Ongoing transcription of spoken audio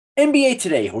NBA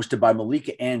Today, hosted by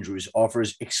Malika Andrews,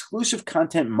 offers exclusive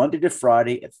content Monday to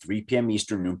Friday at 3 p.m.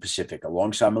 Eastern, noon Pacific.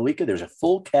 Alongside Malika, there's a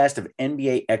full cast of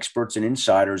NBA experts and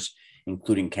insiders,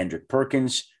 including Kendrick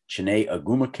Perkins, Chiney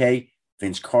Ogwumike,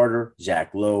 Vince Carter,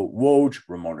 Zach Lowe, Woj,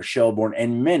 Ramona Shelburne,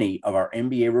 and many of our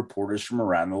NBA reporters from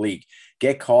around the league.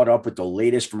 Get caught up with the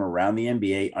latest from around the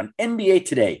NBA on NBA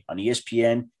Today on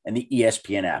ESPN and the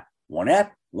ESPN app,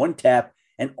 one tap,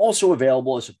 and also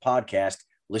available as a podcast.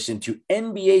 Listen to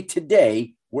NBA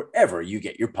Today wherever you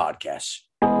get your podcasts.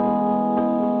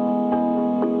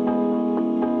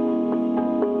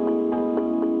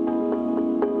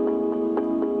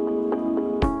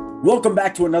 Welcome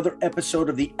back to another episode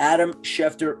of the Adam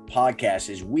Schefter podcast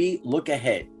as we look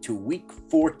ahead to week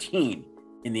 14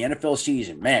 in the NFL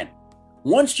season. Man,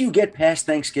 once you get past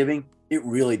Thanksgiving, it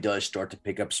really does start to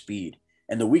pick up speed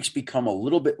and the weeks become a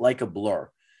little bit like a blur.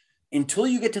 Until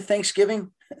you get to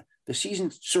Thanksgiving, the season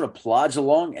sort of plods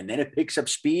along and then it picks up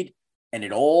speed and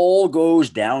it all goes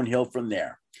downhill from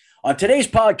there. On today's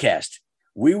podcast,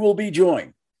 we will be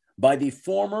joined by the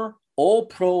former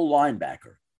All-Pro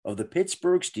linebacker of the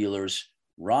Pittsburgh Steelers,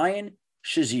 Ryan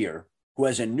Shazier, who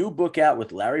has a new book out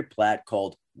with Larry Platt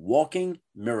called Walking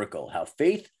Miracle: How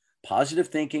Faith, Positive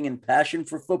Thinking, and Passion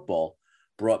for Football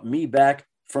Brought Me Back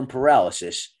from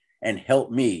Paralysis and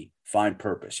Helped Me Find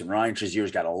Purpose. And Ryan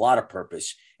Shazier's got a lot of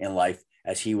purpose in life,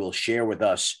 as he will share with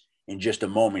us in just a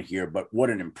moment here. But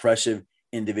what an impressive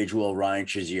individual Ryan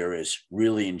Shazier is.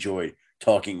 Really enjoyed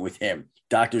talking with him.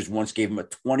 Doctors once gave him a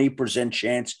 20%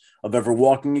 chance of ever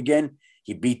walking again.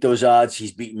 He beat those odds.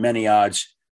 He's beaten many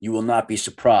odds. You will not be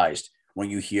surprised when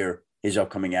you hear his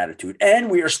upcoming attitude. And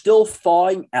we are still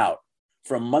thawing out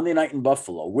from Monday night in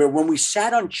Buffalo, where when we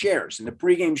sat on chairs in the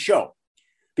pregame show,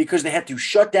 because they had to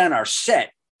shut down our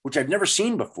set, which I've never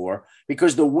seen before,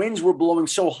 because the winds were blowing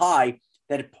so high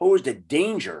that it posed a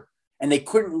danger, and they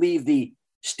couldn't leave the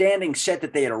standing set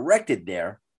that they had erected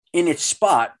there in its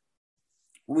spot.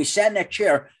 When we sat in that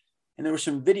chair, and there were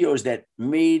some videos that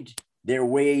made their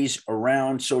ways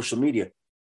around social media,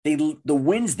 the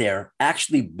winds there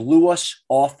actually blew us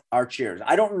off our chairs.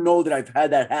 I don't know that I've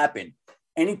had that happen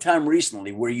anytime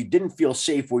recently where you didn't feel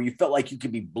safe, where you felt like you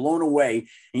could be blown away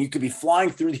and you could be flying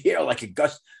through the air like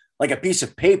a piece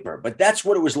of paper. But that's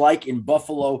what it was like in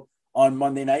Buffalo on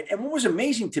Monday night. And what was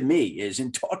amazing to me is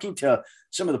in talking to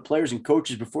some of the players and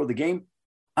coaches before the game,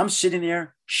 I'm sitting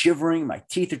there shivering, my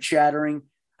teeth are chattering.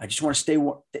 I just want to stay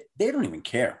warm. They don't even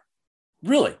care.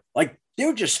 Really. Like,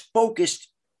 they're just focused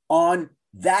on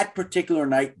that particular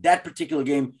night, that particular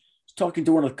game. I was talking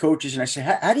to one of the coaches and I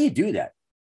said, how do you do that?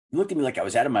 He looked at me like I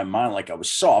was out of my mind, like I was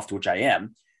soft, which I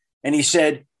am. And he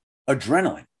said,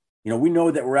 adrenaline. We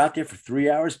know that we're out there for 3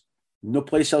 hours. No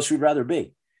place else we'd rather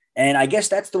be. And I guess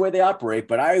that's the way they operate.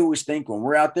 But I always think when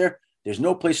we're out there, there's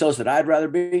no place else that I'd rather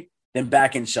be than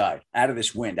back inside, out of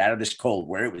this wind, out of this cold,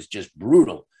 where it was just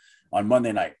brutal on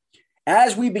Monday night.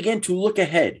 As we begin to look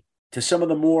ahead to some of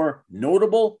the more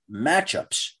notable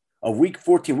matchups of week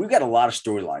 14, we've got a lot of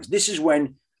storylines. This is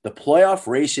when the playoff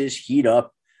races heat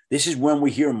up. This is when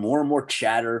we hear more and more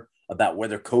chatter about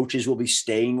whether coaches will be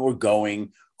staying or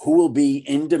going, who will be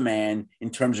in demand in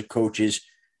terms of coaches.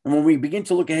 And when we begin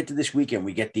to look ahead to this weekend,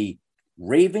 we get the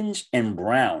Ravens and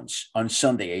Browns on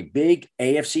Sunday, a big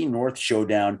AFC North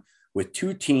showdown with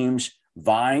two teams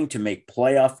vying to make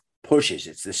playoff pushes.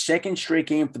 It's the second straight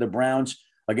game for the Browns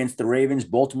against the Ravens.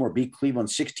 Baltimore beat Cleveland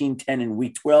 16-10 in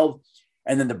week 12.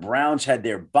 And then the Browns had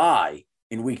their bye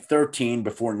in week 13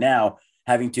 before now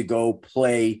having to go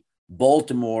play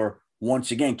Baltimore once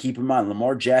again. Keep in mind,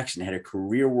 Lamar Jackson had a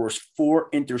career-worst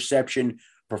 4-interception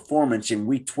performance in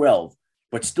week 12,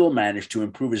 but still managed to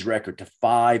improve his record to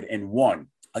 5-1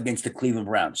 against the Cleveland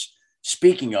Browns.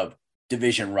 Speaking of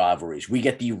division rivalries, we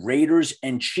get the Raiders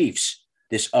and Chiefs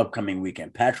this upcoming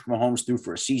weekend. Patrick Mahomes threw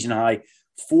for a season-high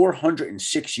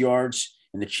 406 yards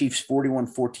in the Chiefs'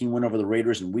 41-14 win over the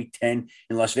Raiders in week 10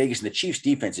 in Las Vegas. And the Chiefs'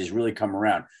 defense has really come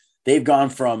around. They've gone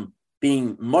from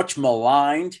being much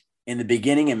maligned in the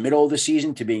beginning and middle of the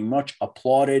season to being much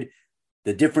applauded.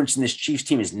 The difference in this Chiefs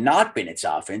team has not been its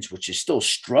offense, which is still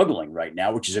struggling right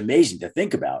now, which is amazing to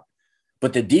think about,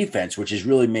 but the defense, which has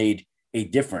really made a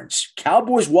difference.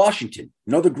 Cowboys-Washington,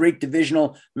 another great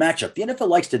divisional matchup. The NFL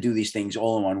likes to do these things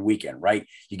all in one weekend, right?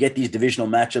 You get these divisional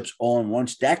matchups all in one.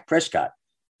 Dak Prescott,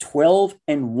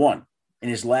 12-1 in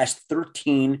his last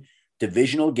 13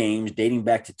 divisional games dating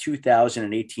back to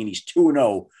 2018. He's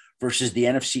 2-0 versus the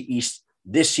NFC East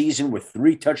this season with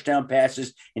 3 touchdown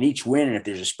passes in each win. And if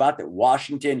there's a spot that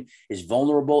Washington is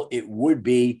vulnerable, it would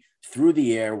be through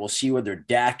the air. We'll see whether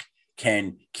Dak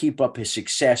can keep up his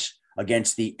success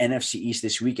against the NFC East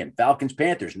this weekend.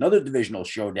 Falcons-Panthers, another divisional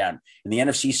showdown in the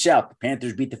NFC South. The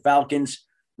Panthers beat the Falcons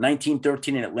 19-13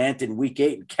 in Atlanta in Week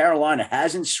 8, and Carolina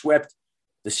hasn't swept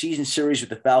the season series with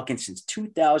the Falcons since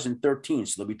 2013,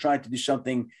 so they'll be trying to do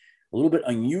something a little bit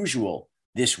unusual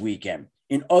this weekend.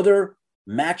 In other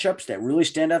matchups that really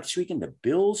stand out this weekend, the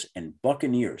Bills and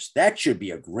Buccaneers. That should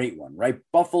be a great one, right?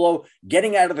 Buffalo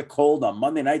getting out of the cold on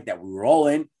Monday night that we were all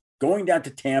in, going down to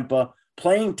Tampa,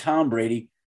 playing Tom Brady.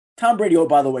 Tom Brady, oh,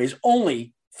 by the way, is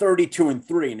only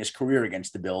 32-3 in his career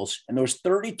against the Bills, and those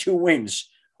 32 wins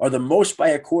are the most by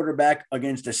a quarterback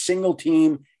against a single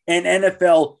team in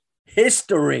NFL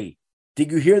history.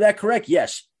 Did you hear that correct?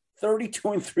 Yes,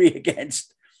 32-3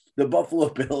 against the Buffalo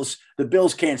Bills. The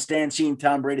Bills can't stand seeing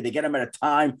Tom Brady. They get him at a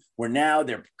time where now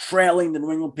they're trailing the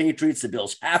New England Patriots. The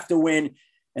Bills have to win.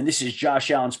 And this is Josh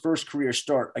Allen's first career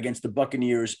start against the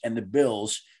Buccaneers, and the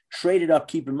Bills traded up,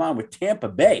 keep in mind, with Tampa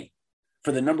Bay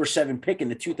for the number 7 pick in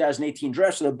the 2018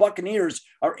 draft. So the Buccaneers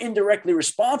are indirectly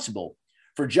responsible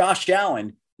for Josh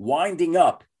Allen winding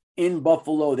up in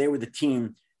Buffalo. They were the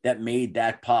team that made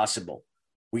that possible.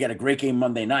 We got a great game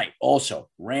Monday night. Also,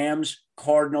 Rams,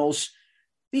 Cardinals.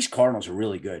 These Cardinals are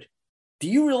really good. Do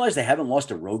you realize they haven't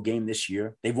lost a road game this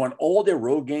year? They've won all their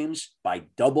road games by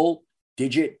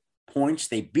double-digit points.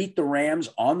 They beat the Rams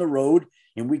on the road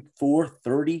in Week 4,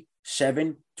 37-20,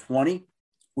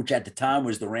 which at the time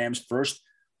was the Rams' first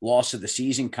loss of the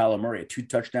season. Kyler Murray had 2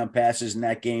 touchdown passes in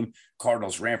that game.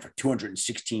 Cardinals ran for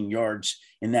 216 yards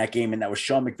in that game, and that was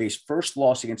Sean McVay's first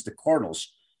loss against the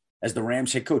Cardinals as the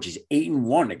Rams head coach. He's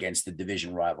 8-1 against the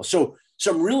division rival. So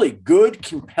some really good,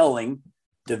 compelling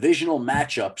divisional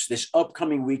matchups this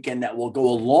upcoming weekend that will go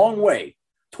a long way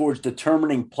towards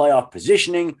determining playoff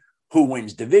positioning, who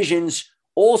wins divisions,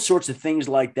 all sorts of things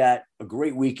like that. A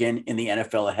great weekend in the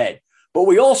NFL ahead. But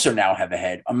we also now have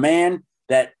ahead a man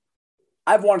that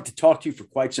I've wanted to talk to you for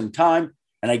quite some time,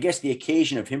 and I guess the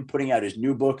occasion of him putting out his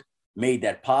new book made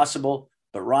that possible.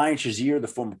 But Ryan Shazier, the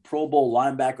former Pro Bowl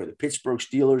linebacker of the Pittsburgh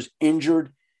Steelers,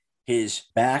 injured his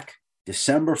back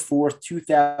December 4th,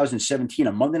 2017,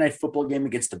 a Monday Night Football game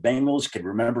against the Bengals. Could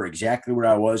remember exactly where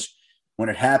I was when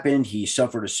it happened. He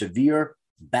suffered a severe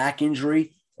back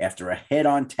injury after a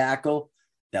head-on tackle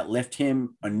that left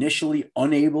him initially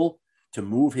unable to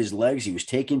move his legs. He was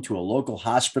taken to a local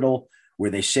hospital where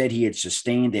they said he had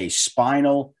sustained a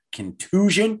spinal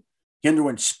contusion. He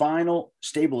underwent spinal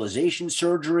stabilization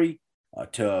surgery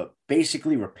to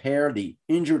basically repair the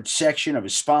injured section of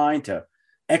his spine to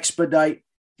expedite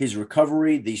his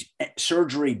recovery. The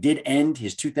surgery did end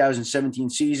his 2017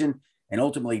 season and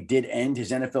ultimately did end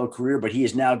his NFL career, but he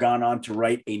has now gone on to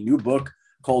write a new book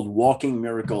called Walking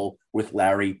Miracle with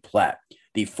Larry Platt.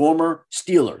 The former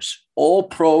Steelers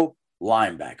All-Pro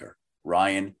linebacker,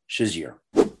 Ryan Shazier.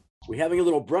 We having a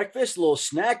little breakfast, a little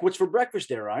snack. What's for breakfast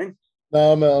there, Ryan?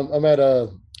 No,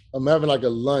 I'm having like a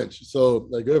lunch. So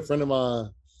a good friend of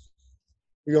mine,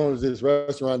 he owns this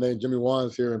restaurant named Jimmy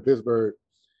Wan's here in Pittsburgh,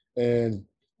 and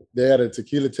they had a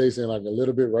tequila tasting like a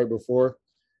little bit right before.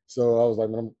 So I was like,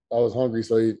 I was hungry,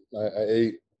 so I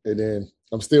ate, and then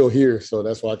I'm still here, so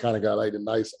that's why I kind of got like the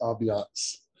nice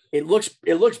ambiance. It looks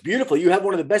beautiful. You have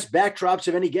one of the best backdrops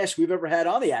of any guest we've ever had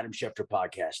on the Adam Schefter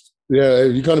podcast. Yeah,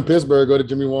 if you come to Pittsburgh, go to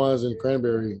Jimmy Wan's and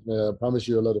Cranberry. I promise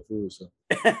you a lot of food. So.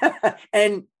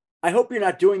 And I hope you're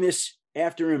not doing this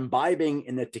after imbibing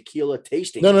in the tequila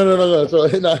tasting. No. So,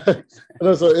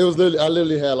 so it was I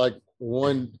literally had like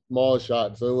one small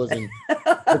shot, so it wasn't.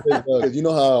 You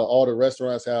know how all the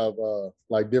restaurants have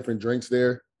like different drinks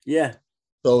there. Yeah.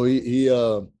 So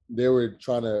they were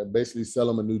trying to basically sell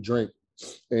him a new drink,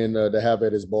 and to have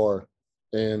at his bar,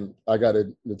 and I got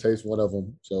to taste one of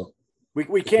them. So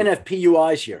we can't have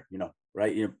PUIs here,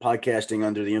 right? Podcasting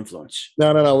under the influence.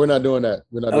 No, we're not doing that.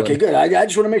 We're not. Okay, good. I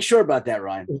just want to make sure about that,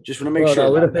 Ryan. Just want to make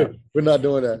sure. We're not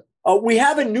doing that. We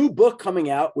have a new book coming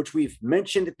out, which we've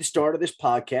mentioned at the start of this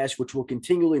podcast, which we'll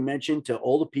continually mention to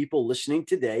all the people listening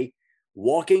today.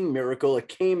 Walking Miracle. It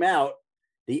came out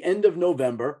the end of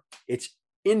November. It's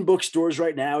in bookstores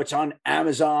right now. It's on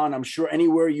Amazon. I'm sure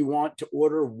anywhere you want to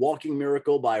order Walking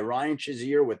Miracle by Ryan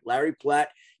Shazier with Larry Platt,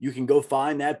 you can go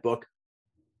find that book.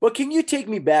 But can you take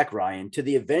me back, Ryan, to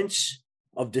the events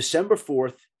of December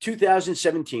 4th,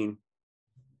 2017,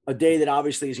 a day that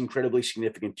obviously is incredibly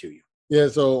significant to you? Yeah,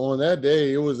 so on that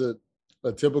day, it was a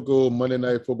typical Monday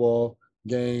Night Football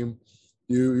game.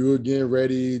 You were getting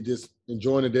ready, just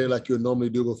enjoying the day like you would normally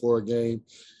do before a game.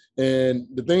 And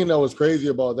the thing that was crazy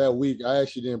about that week, I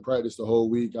actually didn't practice the whole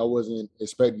week. I wasn't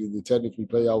expecting to technically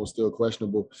play. I was still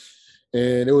questionable.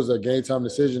 And it was a game time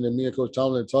decision, and me and Coach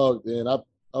Tomlin talked, and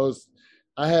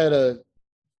I had an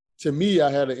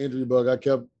injury bug. I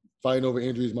kept fighting over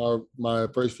injuries my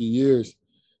first few years.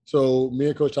 So me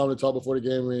and Coach Tomlin talked before the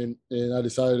game, and I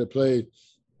decided to play.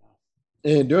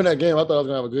 And during that game, I thought I was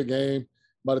gonna have a good game.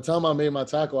 By the time I made my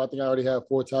tackle, I think I already had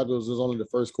 4 tackles. It was only the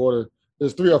first quarter.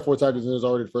 There's 3 or 4 tackles, and it was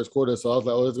already the first quarter. So I was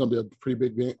like, "Oh, it's gonna be a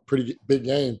pretty big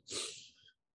game."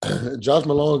 Josh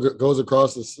Malone goes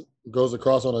across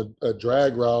on a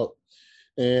drag route,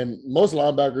 and most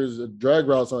linebackers drag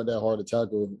routes aren't that hard to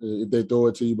tackle if they throw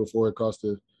it to you before it across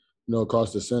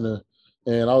the center.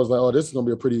 And I was like, "Oh, this is gonna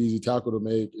be a pretty easy tackle to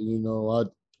make."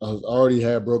 I already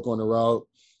had broke on the route.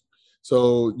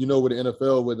 So, with the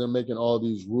NFL, with them making all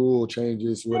these rule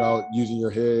changes without using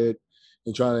your head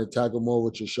and trying to tackle more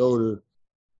with your shoulder,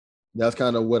 that's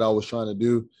kind of what I was trying to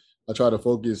do. I try to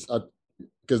focus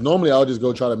because normally I'll just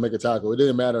go try to make a tackle. It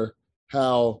didn't matter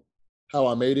how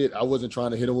I made it. I wasn't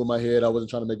trying to hit him with my head. I wasn't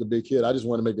trying to make a big hit. I just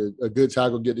want to make a good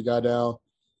tackle, get the guy down.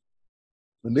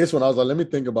 And this one, I was like, let me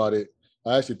think about it.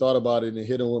 I actually thought about it and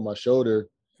hit him with my shoulder.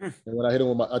 And when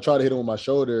I tried to hit him with my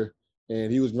shoulder, and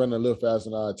he was running a little faster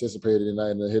than I anticipated, and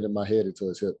I ended up hitting my head into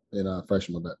his hip and I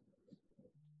fractured my back.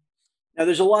 Now,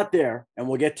 there's a lot there, and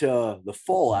we'll get to the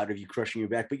fallout of you crushing your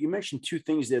back, but you mentioned 2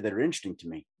 things there that are interesting to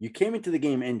me. You came into the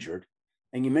game injured,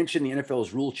 and you mentioned the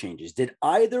NFL's rule changes. Did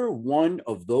either one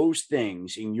of those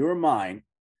things in your mind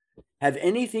have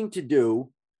anything to do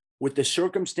with the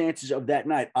circumstances of that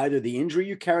night, either the injury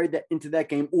you carried into that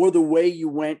game or the way you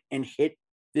went and hit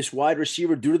this wide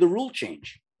receiver due to the rule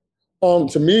change?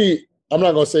 To me, I'm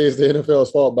not going to say it's the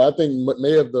NFL's fault, but I think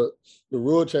the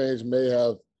rule change may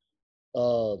have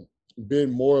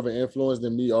been more of an influence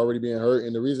than me already being hurt.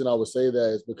 And the reason I would say that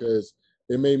is because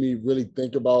it made me really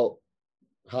think about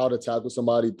how to tackle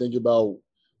somebody, think about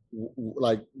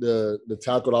like the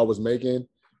tackle I was making.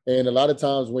 And a lot of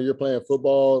times when you're playing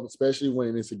football, especially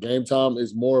when it's a game time,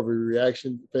 it's more of a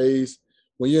reaction phase.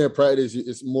 When you're in practice,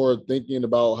 it's more thinking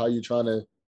about how you're trying to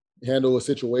handle a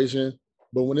situation.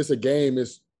 But when it's a game,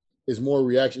 it's more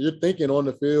reaction. You're thinking on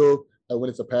the field, like when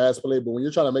it's a pass play, but when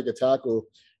you're trying to make a tackle,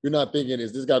 you're not thinking,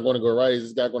 is this guy going to go right? Is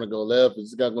this guy going to go left?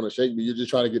 Is this guy going to shake me? You're just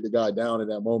trying to get the guy down in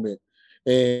that moment.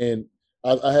 And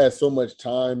I had so much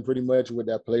time pretty much with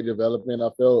that play development. I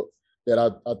felt that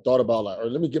I thought about like,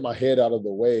 let me get my head out of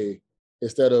the way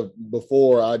instead of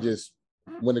before I just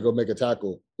went to go make a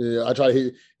tackle. I try to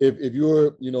hit if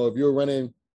you're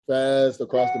running fast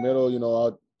across the middle,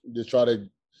 I'll just try to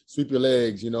sweep your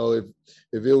legs.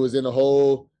 If it was in a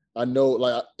hole, I know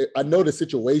the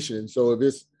situation. So if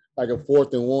it's like a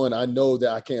 4th and 1, I know that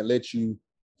I can't let you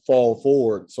fall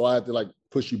forward. So I have to like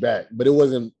push you back. But it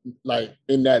wasn't like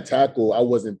in that tackle, I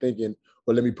wasn't thinking,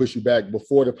 well, let me push you back.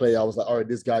 Before the play, I was like, all right,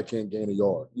 this guy can't gain a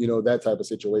yard. That type of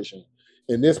situation.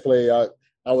 In this play,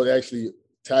 I would actually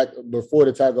before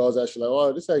the tackle, I was actually like,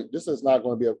 oh, this is not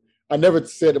going to be I never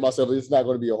said to myself, it's not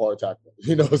going to be a hard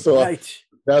tackle. So right.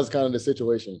 That was kind of the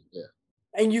situation. Yeah.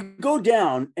 And you go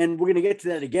down, and we're going to get to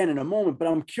that again in a moment, but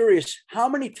I'm curious, how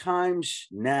many times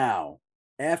now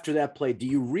after that play do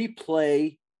you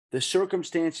replay the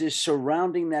circumstances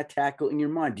surrounding that tackle in your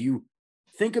mind? Do you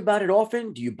think about it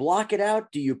often? Do you block it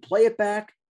out? Do you play it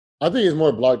back? I think it's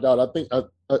more blocked out. I think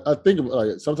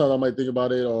like sometimes I might think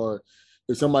about it, or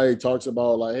if somebody talks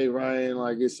about like, hey, Ryan,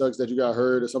 like it sucks that you got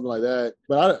hurt or something like that.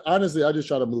 But honestly, I just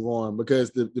try to move on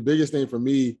because the biggest thing for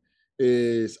me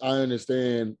is I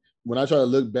understand when I try to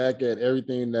look back at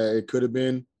everything that it could have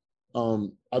been,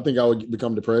 I think I would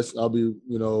become depressed. I'll be,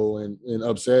 and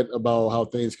upset about how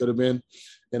things could have been.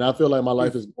 And I feel like my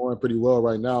life is going pretty well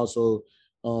right now. So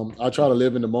I try to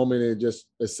live in the moment and just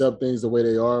accept things the way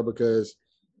they are, because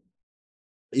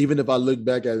even if I look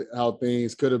back at how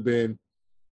things could have been,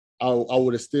 I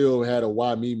would have still had a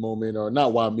why me moment, or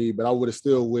not why me, but I would have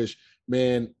still wished,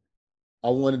 man, I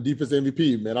won a defense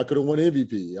MVP, man. I could have won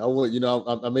MVP.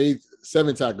 I made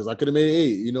 7 tackles. I could have made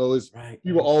 8. It's right.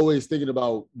 People always thinking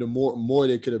about the more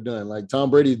they could have done. Like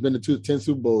Tom Brady's been to 10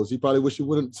 Super Bowls. He probably wished he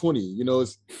won 20.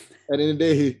 It's at the end of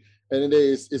the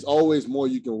day, it's always more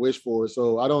you can wish for.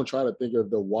 So I don't try to think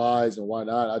of the whys and why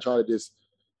not. I try to just,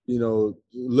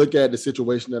 look at the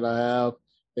situation that I have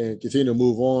and continue to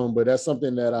move on. But that's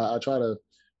something that I try to,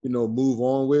 move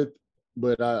on with.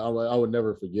 But I would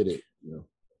never forget it.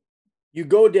 You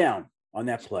go down on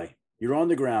that play. You're on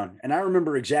the ground. And I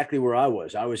remember exactly where I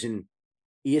was. I was in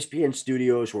ESPN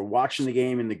studios. We're watching the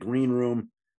game in the green room.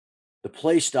 The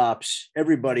play stops.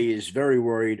 Everybody is very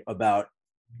worried about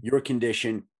your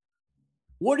condition.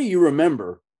 What do you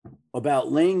remember about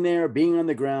laying there, being on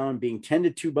the ground, being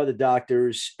tended to by the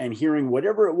doctors, and hearing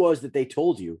whatever it was that they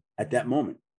told you at that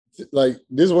moment? Like,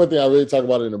 this is one thing I really talk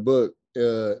about in the book.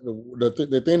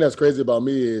 The thing that's crazy about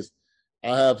me is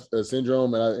I have a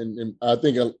syndrome, and I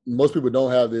think most people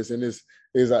don't have this, and this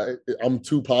is I'm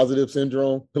too positive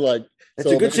syndrome. Like,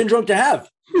 It's a good syndrome to have.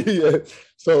 Yeah.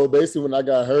 So basically, when I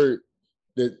got hurt,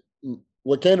 that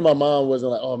what came to my mind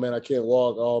wasn't like, oh man, I can't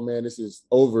walk. Oh man, this is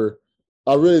over.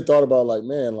 I really thought about like,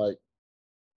 man, like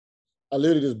I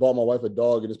literally just bought my wife a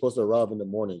dog and it's supposed to arrive in the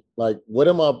morning. Like, what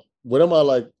am I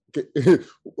like?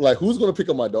 Like, who's gonna pick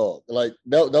up my dog? Like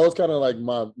that was kind of like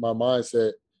my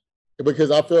mindset,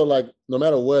 because I feel like no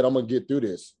matter what, I'm gonna get through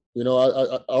this. You know,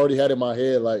 I already had in my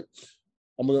head like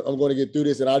I'm going to get through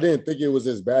this, and I didn't think it was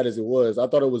as bad as it was. I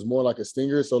thought it was more like a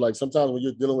stinger. So like sometimes when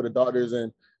you're dealing with the doctors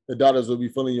and the doctors will be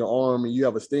feeling your arm and you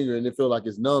have a stinger and it feel like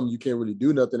it's numb, you can't really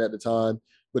do nothing at the time,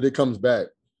 but it comes back.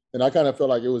 And I kind of felt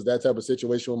like it was that type of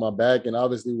situation with my back, and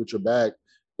obviously with your back,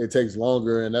 it takes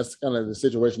longer, and that's kind of the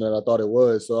situation that I thought it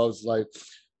was. So I was like,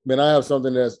 man, I have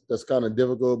something that's kind of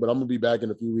difficult, but I'm gonna be back in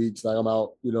a few weeks. Like I'm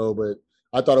out, you know. But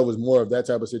I thought it was more of that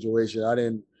type of situation. I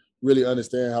didn't really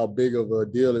understand how big of a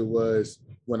deal it was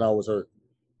when I was hurt.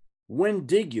 When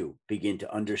did you begin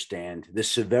to understand the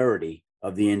severity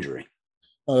of the injury?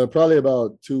 Probably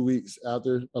about 2 weeks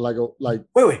after,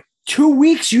 wait, 2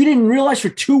 weeks? You didn't realize for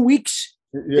 2 weeks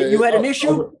that you had an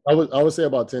issue? I would say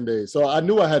about 10 days. So I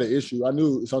knew I had an issue. I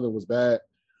knew something was bad,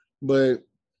 but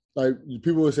like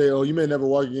people would say, oh, you may never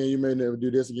walk again, you may never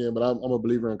do this again, but I'm a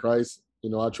believer in Christ.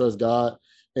 You know, I trust God,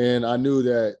 and I knew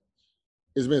that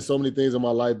it's been so many things in my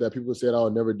life that people said I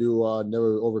would never do, or I'd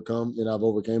never overcome, and I've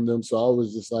overcame them. So I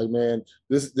was just like, man,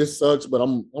 this sucks, but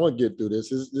I'm gonna get through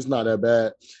this. It's not that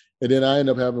bad. And then I end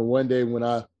up having one day when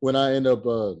I end up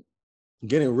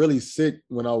getting really sick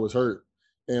when I was hurt,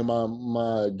 and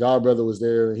my god brother was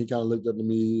there, and he kind of looked up to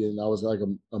me, and I was like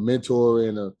a mentor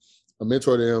and a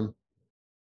mentor to him.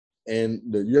 And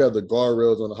you have the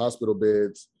guardrails on the hospital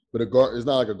beds, but it's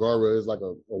not like a guardrail, it's like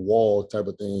a wall type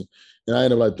of thing. And I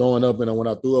ended up like throwing up, and when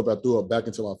I threw up back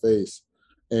into my face.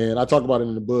 And I talk about it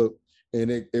in the book, and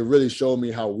it really showed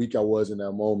me how weak I was in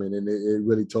that moment. And it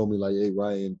really told me like, hey,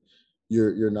 Ryan,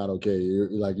 you're not okay.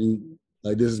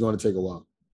 This is going to take a while.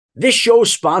 This show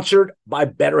is sponsored by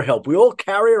BetterHelp. We all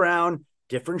carry around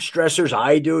different stressors.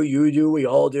 I do, you do, we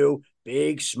all do,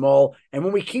 big, small. And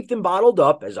when we keep them bottled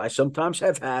up, as I sometimes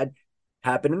have had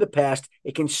happen in the past,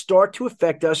 it can start to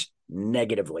affect us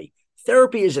negatively.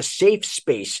 Therapy is a safe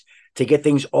space to get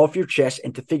things off your chest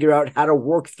and to figure out how to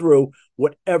work through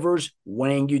whatever's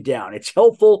weighing you down. It's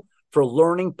helpful for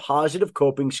learning positive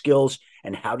coping skills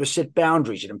and how to set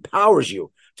boundaries. It empowers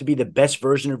you to be the best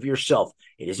version of yourself.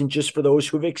 It isn't just for those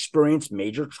who have experienced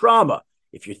major trauma.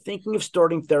 If you're thinking of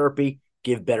starting therapy,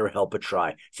 give BetterHelp a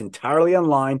try. It's entirely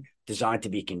online, designed to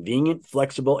be convenient,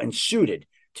 flexible, and suited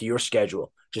to your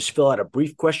schedule. Just fill out a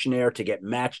brief questionnaire to get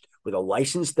matched with a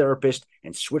licensed therapist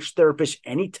and switch therapists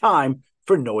anytime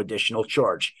for no additional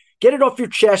charge. Get it off your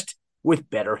chest with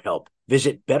BetterHelp.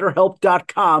 Visit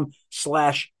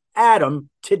BetterHelp.com/Adam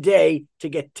today to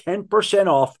get 10%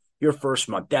 off your first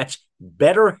month. That's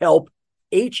BetterHelp,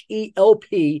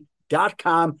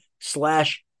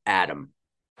 HELP.com/Adam.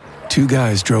 Two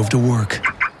guys drove to work.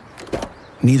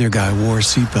 Neither guy wore a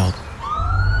seatbelt.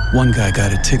 One guy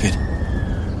got a ticket.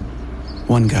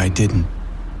 One guy didn't.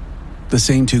 The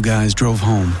same two guys drove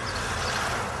home.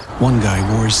 One guy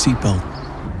wore his seatbelt.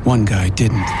 One guy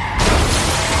didn't.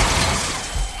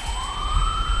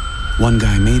 One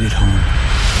guy made it home.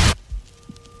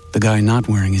 The guy not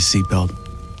wearing his seatbelt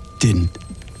didn't.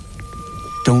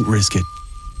 Don't risk it.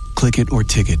 Click it or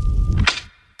ticket.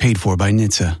 Paid for by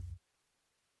NHTSA.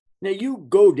 Now you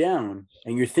go down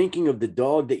and you're thinking of the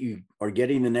dog that you are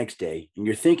getting the next day, and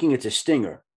you're thinking it's a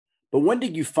stinger. But when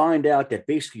did you find out that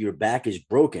basically your back is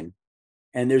broken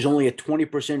and there's only a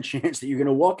 20% chance that you're going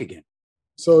to walk again?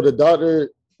 So the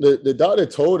doctor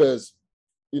told us,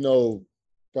 you know,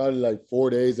 probably like 4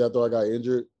 days after I got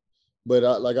injured.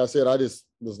 But like I said, I just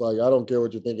was like, I don't care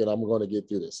what you're thinking. I'm going to get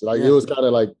through this. It was kind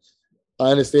of like,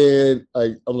 I understand.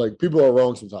 I'm like, people are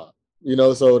wrong sometimes, you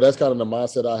know? So that's kind of the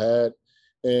mindset I had.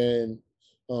 And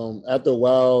after a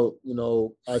while, you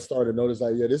know, I started to notice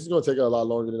like, yeah, this is going to take a lot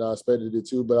longer than I expected it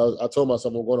to. But I told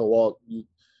myself, I'm going to walk.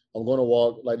 I'm going to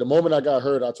walk. Like the moment I got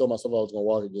hurt, I told myself I was going to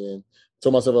walk again. I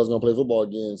told myself I was going to play football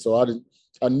again. So I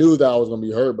knew that I was going to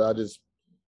be hurt, but I just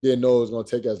didn't know it was going to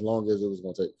take as long as it was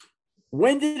going to take.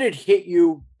 When did it hit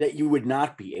you that you would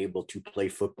not be able to play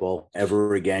football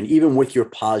ever again, even with your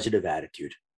positive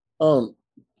attitude?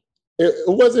 It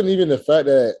wasn't even the fact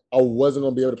that I wasn't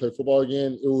going to be able to play football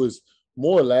again. It was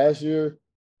more last year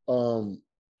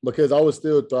because I was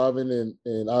still thriving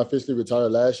and I officially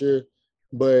retired last year.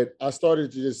 But I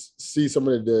started to just see some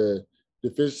of the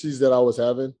deficiencies that I was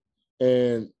having.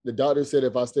 And the doctor said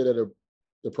if I stayed at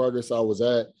the progress I was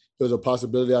at, there's a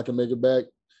possibility I can make it back.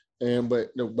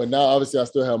 But now obviously I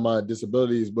still have my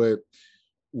disabilities. But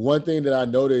one thing that I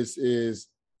noticed is,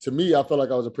 to me, I felt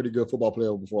like I was a pretty good football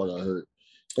player before I got hurt.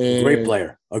 And a great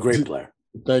player.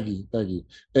 Thank you.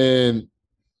 And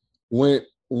when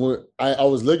I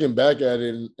was looking back at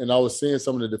it and I was seeing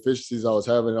some of the deficiencies I was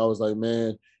having, I was like,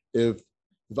 man, if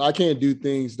I can't do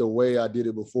things the way I did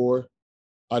it before,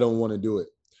 I don't want to do it.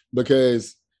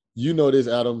 Because you know this,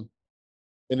 Adam,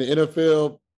 in the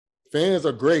NFL, fans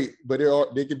are great, but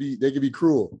they could be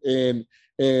cruel. And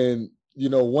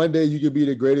one day you could be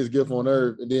the greatest gift on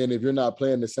earth, and then if you're not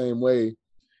playing the same way,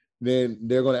 then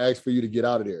they're going to ask for you to get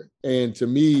out of there. And to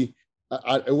me,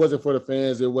 it wasn't for the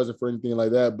fans, it wasn't for anything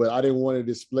like that, but I didn't want to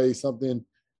display something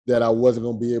that I wasn't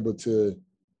going to be able to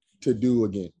do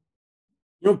again.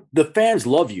 The fans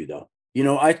love you, though.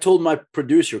 I told my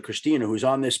producer, Christina, who's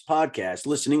on this podcast,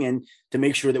 listening in to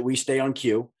make sure that we stay on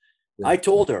cue. Yeah. I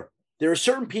told her there are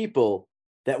certain people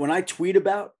that when I tweet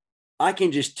about, I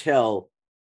can just tell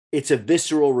it's a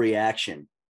visceral reaction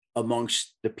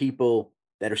amongst the people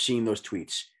that are seeing those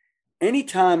tweets.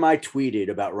 Anytime I tweeted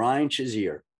about Ryan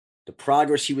Shazier, the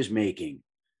progress he was making,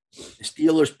 the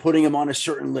Steelers putting him on a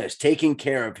certain list, taking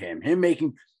care of him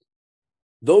making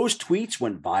those tweets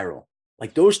went viral.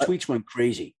 Like those tweets went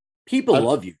crazy. People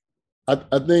love you.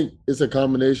 I think it's a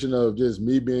combination of just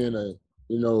me being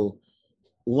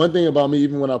one thing about me,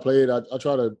 even when I played, I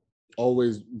try to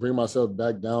always bring myself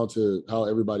back down to how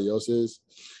everybody else is.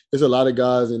 There's a lot of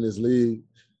guys in this league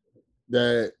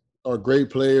that are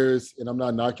great players, and I'm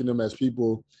not knocking them as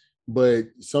people, but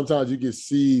sometimes you can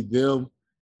see them,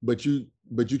 but you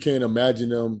can't imagine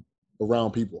them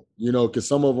around people, because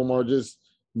some of them are just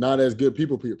not as good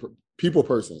people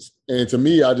persons. And to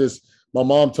me, my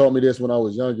mom taught me this when I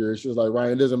was younger. She was like,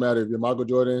 Ryan, it doesn't matter if you're Michael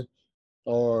Jordan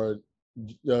or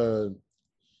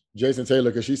Jason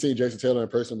Taylor, because she's seen Jason Taylor in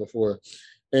person before.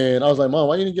 And I was like, Mom,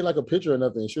 why you didn't get like a picture or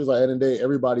nothing? She was like, at the end of the day,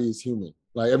 everybody is human.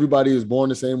 Like everybody is born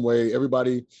the same way.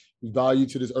 Everybody value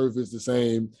to this earth is the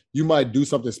same. You might do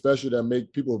something special that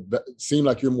make people seem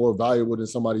like you're more valuable than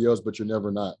somebody else, but you're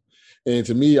never not. And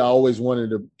to me, I always wanted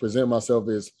to present myself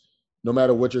as, no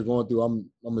matter what you're going through,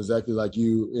 I'm exactly like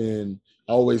you. And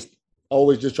I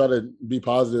always just try to be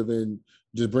positive and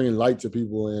just bringing light to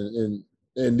people.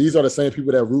 And these are the same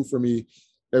people that root for me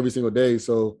every single day.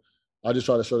 So I just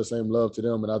try to show the same love to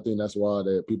them. And I think that's why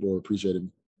that people appreciated me.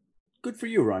 Good for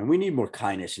you, Ryan. We need more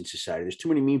kindness in society. There's too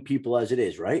many mean people as it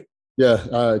is, right? Yeah,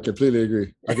 I completely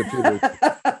agree.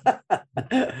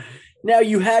 Now,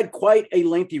 you had quite a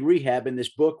lengthy rehab, in this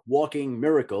book. Walking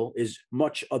Miracle is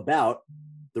much about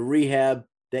the rehab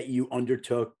that you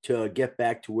undertook to get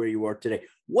back to where you are today.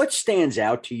 What stands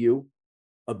out to you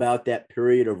about that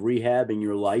period of rehab in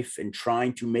your life and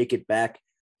trying to make it back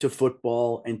to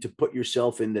football and to put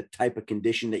yourself in the type of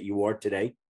condition that you are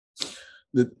today?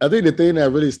 I think the thing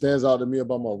that really stands out to me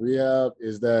about my rehab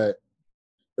is that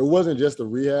it wasn't just the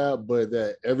rehab, but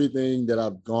that everything that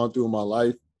I've gone through in my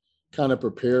life kind of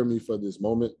prepared me for this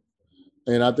moment.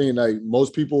 And I think like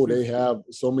most people, they have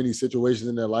so many situations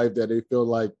in their life that they feel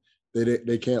like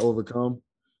they can't overcome.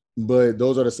 But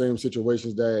those are the same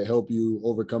situations that help you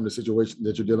overcome the situation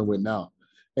that you're dealing with now.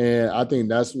 And I think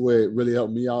that's what really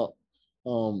helped me out.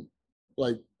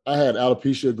 Like I had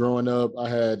alopecia growing up. I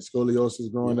had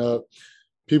scoliosis growing up.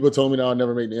 People told me that I'll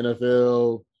never make the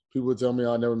NFL. People tell me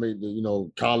I'll never make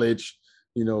the, college.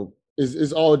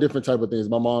 It's all different type of things.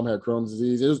 My mom had Crohn's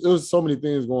disease. It was so many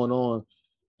things going on.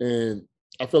 And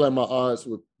I feel like my odds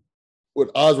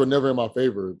were never in my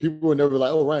favor. People were never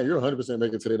like, oh, Ryan, you're 100%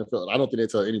 making it to the NFL. I don't think they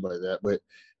tell anybody that. But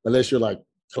unless you're like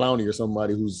Clowney or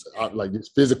somebody who's like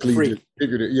just physically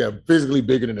physically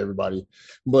bigger than everybody.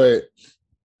 But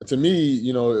to me,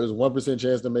 it was a 1%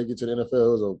 chance to make it to the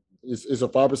NFL. It's a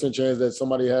 5% chance that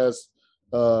somebody has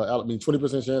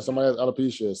 20% chance somebody has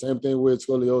alopecia. Same thing with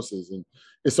scoliosis. And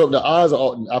it's so the odds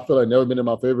I feel like never been in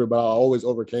my favor, but I always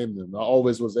overcame them. I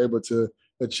always was able to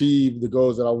achieve the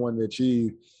goals that I wanted to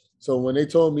achieve. So when they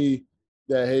told me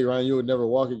that, hey, Ryan, you would never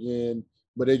walk again,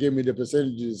 but they gave me the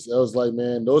percentages, I was like,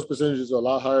 man, those percentages are a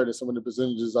lot higher than some of the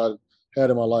percentages I had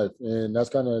in my life. And that's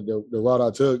kind of the route I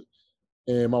took.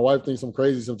 And my wife thinks I'm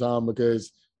crazy sometimes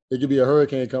because it could be a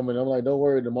hurricane coming. I'm like, don't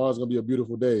worry, tomorrow's going to be a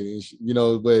beautiful day. And she,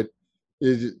 but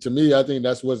to me, I think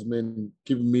that's what's been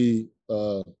keeping me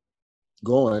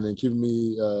going and keeping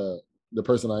me the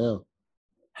person I am.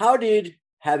 How did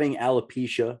having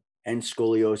alopecia and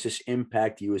scoliosis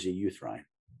impact you as a youth, Ryan?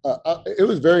 It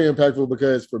was very impactful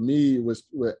because for me, with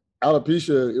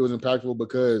alopecia, it was impactful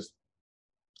because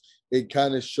it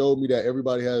kind of showed me that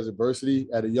everybody has adversity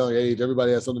at a young age.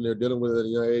 Everybody has something they're dealing with at a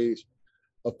young age.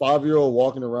 A 5-year-old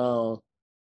walking around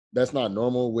that's not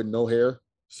normal with no hair.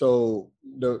 So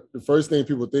the first thing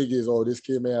people think is, oh, this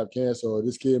kid may have cancer, or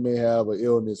this kid may have an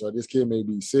illness, or this kid may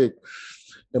be sick.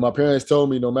 And my parents told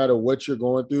me no matter what you're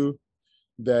going through,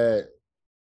 that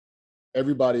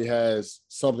everybody has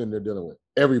something they're dealing with.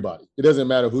 Everybody. It doesn't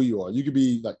matter who you are. You could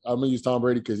be like, I'm gonna use Tom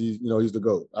Brady because he's the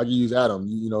GOAT. I can use Adam,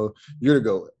 you're the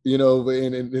GOAT.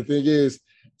 And the thing is,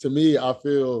 to me, I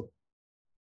feel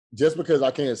just because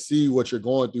I can't see what you're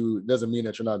going through doesn't mean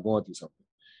that you're not going through something.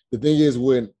 The thing is,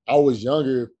 when I was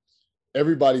younger,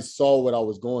 everybody saw what I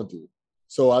was going through.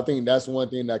 So I think that's one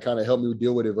thing that kind of helped me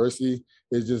deal with adversity,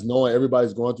 is just knowing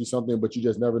everybody's going through something, but you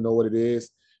just never know what it is.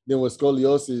 Then with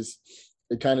scoliosis,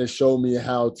 it kind of showed me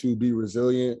how to be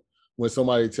resilient when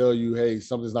somebody tell you, hey,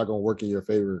 something's not going to work in your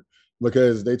favor.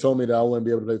 Because they told me that I wouldn't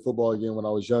be able to play football again when I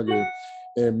was younger.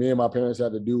 And me and my parents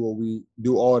had to do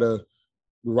all the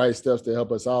right steps to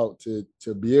help us out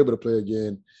to be able to play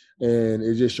again. And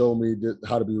it just showed me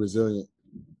how to be resilient.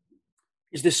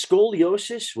 Is the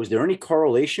scoliosis, was there any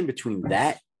correlation between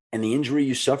that and the injury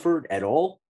you suffered at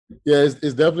all? Yeah,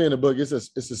 it's definitely in the book. It's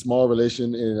a small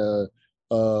relation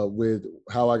with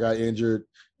how I got injured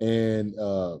and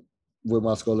with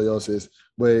my scoliosis.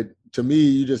 But to me,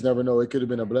 you just never know. It could have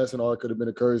been a blessing or it could have been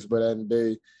a curse. But at the end of the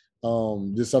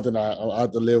day, just something I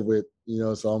have to live with,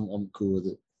 so I'm cool with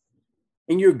it.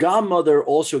 And your godmother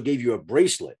also gave you a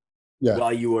bracelet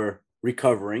while you were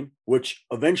recovering, which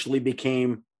eventually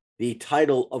became the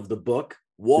title of the book,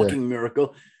 Walking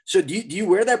Miracle. So do you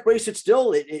wear that bracelet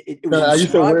still? It was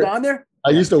inscribed on there?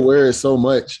 I used to wear it so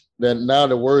much that now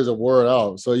the words are worn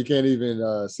out. So you can't even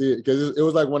see it, because it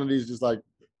was like one of these just like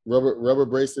rubber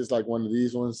bracelets, like one of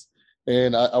these ones.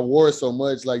 And I wore it so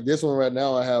much. Like this one right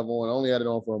now I have on, I only had it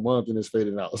on for a month and it's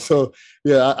faded out. So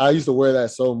yeah, I used to wear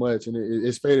that so much, and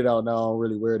it's faded out now. I don't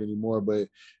really wear it anymore. But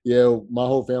yeah, my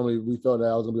whole family, we felt that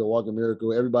I was going to be a walking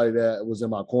miracle. Everybody that was in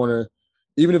my corner,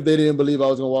 even if they didn't believe I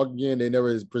was going to walk again, they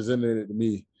never presented it to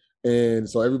me. And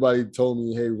so everybody told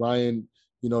me, hey, Ryan,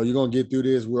 you're going to get through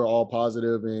this. We're all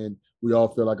positive, and we all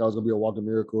feel like I was going to be a walking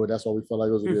miracle. That's why we felt like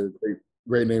it was a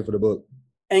great name for the book.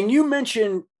 And you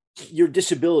mentioned your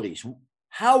disabilities.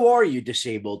 How are you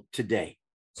disabled today?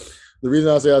 The reason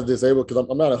I say I was disabled, because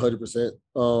I'm not 100%.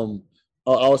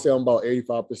 I would say I'm about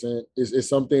 85%. It's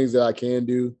some things that I can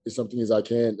do. It's some things I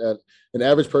can't. An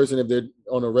average person, if they're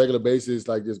on a regular basis,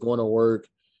 like just going to work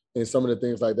and some of the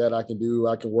things like that I can do,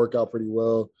 I can work out pretty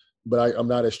well, but I'm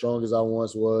not as strong as I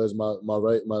once was. My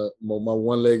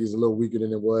one leg is a little weaker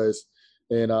than it was.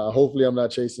 And hopefully I'm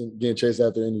not getting chased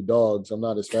after any dogs. I'm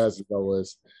not as fast as I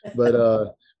was, but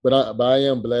I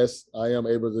am blessed. I am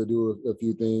able to do a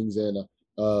few things, and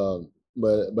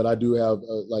but I do have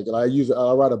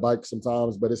I ride a bike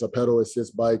sometimes, but it's a pedal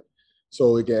assist bike,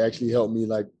 so it can actually help me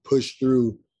like push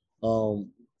through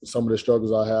some of the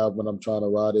struggles I have when I'm trying to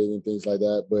ride it and things like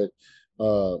that. But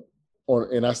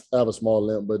and I have a small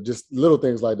limp, but just little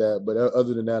things like that. But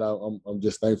other than that, I'm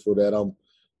just thankful that I'm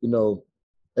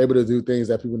able to do things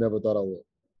that people never thought I would.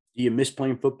 Do you miss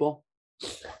playing football?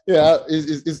 Yeah,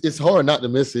 it's hard not to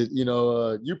miss it.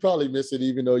 You probably miss it,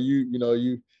 even though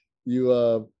you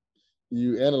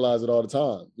analyze it all the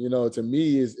time. To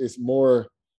me, it's more.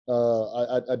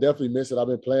 I definitely miss it. I've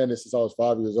been playing this since I was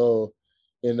 5 years old,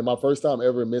 and my first time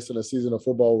ever missing a season of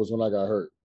football was when I got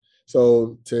hurt.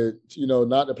 So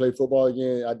not to play football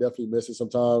again, I definitely miss it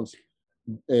sometimes.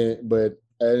 But at the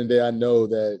end of the day, I know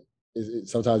that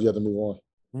sometimes you have to move on.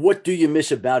 What do you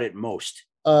miss about it most?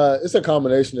 It's a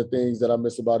combination of things that I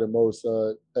miss about it most.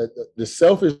 The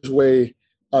selfish way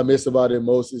I miss about it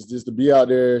most is just to be out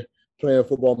there playing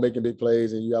football, making big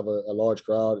plays, and you have a large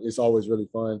crowd. It's always really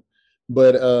fun.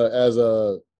 But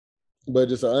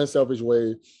just an unselfish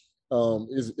way,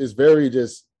 is very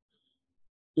just,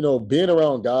 being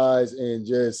around guys and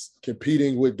just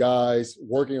competing with guys,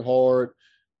 working hard.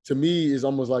 To me, is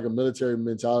almost like a military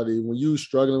mentality. When you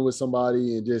struggling with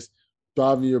somebody and just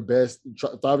thriving your best,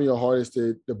 thriving your hardest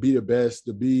to be the best,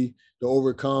 to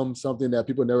overcome something that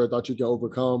people never thought you can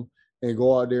overcome, and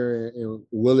go out there and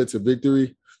will it to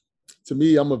victory. To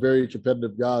me, I'm a very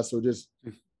competitive guy. So just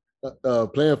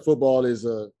playing football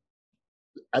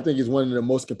I think is one of the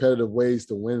most competitive ways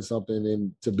to win something,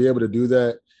 and to be able to do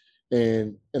that.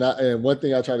 And one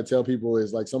thing I try to tell people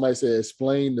is, like somebody said,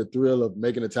 explain the thrill of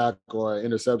making a tackle or an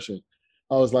interception.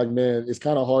 I was like, man, it's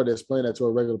kind of hard to explain that to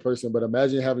a regular person, but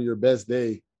imagine having your best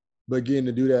day, but getting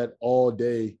to do that all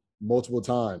day, multiple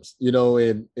times,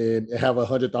 and have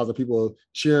 100,000 people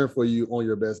cheering for you on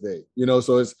your best day,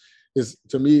 So it's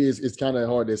to me, it's kind of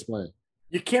hard to explain.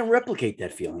 You can't replicate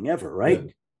that feeling ever,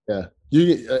 right? Yeah.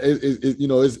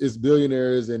 It's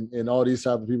billionaires and all these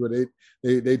type of people.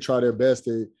 They try their best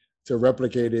to to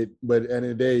replicate it. But at the end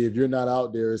of the day, if you're not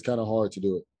out there, it's kind of hard to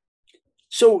do it.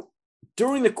 So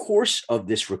during the course of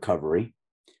this recovery,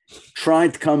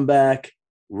 trying to come back,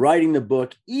 writing the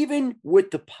book, even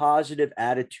with the positive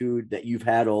attitude that you've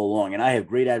had all along, and I have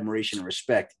great admiration and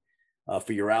respect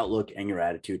for your outlook and your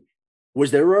attitude,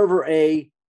 was there ever a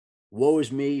woe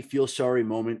is me, feel sorry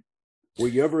moment? Were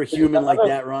you ever a human like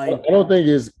that, Ryan? I don't think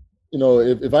it's,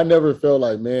 if I never felt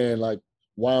like, man, like,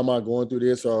 why am I going through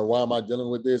this or why am I dealing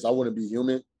with this? I wouldn't be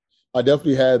human. I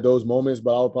definitely had those moments,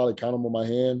 but I would probably count them on my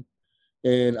hand.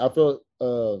 And I felt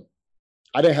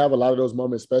I didn't have a lot of those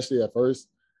moments, especially at first.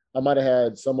 I might have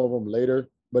had some of them later,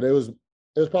 but it was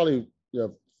probably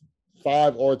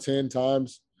 5 or 10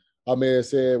 times I may have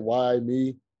said, why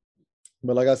me?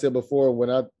 But like I said before, when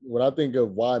I think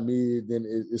of why me, then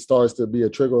it starts to be a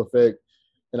trigger effect.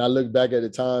 And I look back at the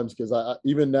times, because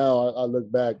even now I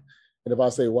look back, and if I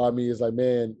say why me, it's like,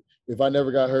 man, if I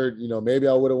never got hurt, maybe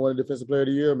I would have won Defensive Player of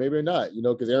the Year, maybe not,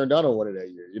 because Aaron Donald won it that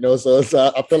year, So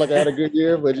I feel like I had a good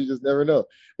year, but you just never know,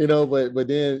 But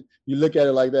then you look at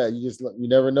it like that, you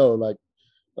never know, like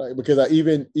because I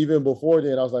even before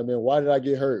then I was like, man, why did I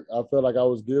get hurt? I felt like I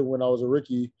was good when I was a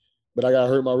rookie, but I got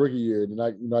hurt my rookie year, and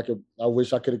I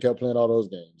wish I could have kept playing all those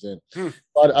games, and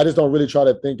I just don't really try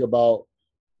to think about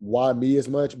why me as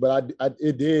much, but I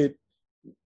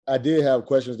did have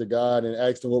questions to God and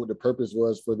asked him what the purpose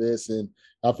was for this, and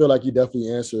I feel like he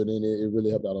definitely answered, and it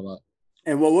really helped out a lot.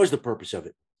 And what was the purpose of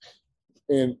it?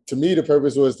 And to me, the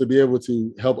purpose was to be able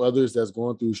to help others that's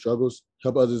going through struggles,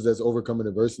 help others that's overcoming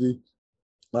adversity.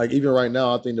 Like even right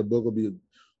now, I think the book will be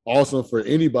awesome for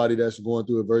anybody that's going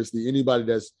through adversity, anybody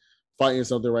that's fighting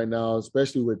something right now,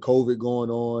 especially with COVID going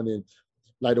on. And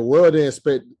like the world didn't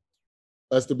expect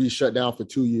us to be shut down for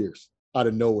 2 years out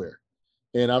of nowhere.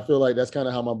 And I feel like that's kind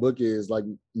of how my book is. Like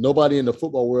nobody in the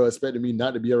football world expected me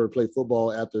not to be able to play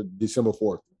football after December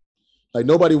 4th. Like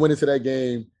nobody went into that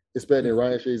game expecting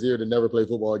Ryan Shazier to never play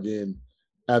football again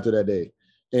after that day.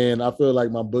 And I feel like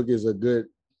my book is a good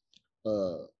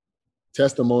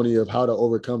testimony of how to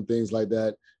overcome things like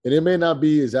that. And it may not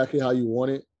be exactly how you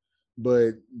want it,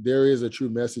 but there is a true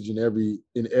message in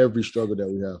every struggle that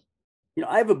we have.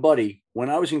 I have a buddy. When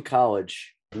I was in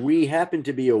college, we happened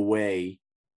to be away,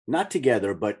 not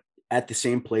together, but at the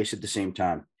same place at the same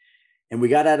time. And we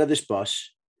got out of this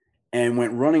bus and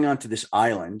went running onto this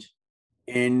island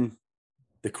in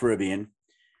the Caribbean,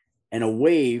 and a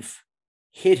wave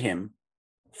hit him,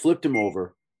 flipped him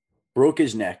over, broke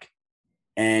his neck,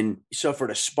 and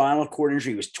suffered a spinal cord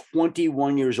injury. He was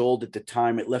 21 years old at the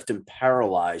time. It left him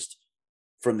paralyzed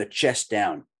from the chest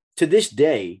down. To this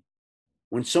day,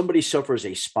 when somebody suffers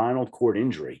a spinal cord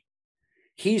injury,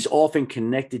 he's often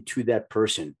connected to that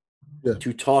person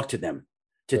to talk to them,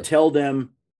 to tell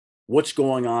them what's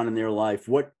going on in their life,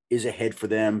 what is ahead for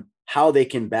them, how they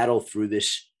can battle through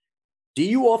this. Do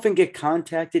you often get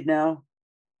contacted now?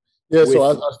 Yeah,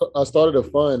 so I started a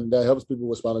fund that helps people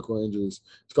with spinal cord injuries.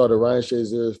 It's called the Ryan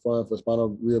Shazier Fund for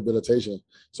Spinal Rehabilitation.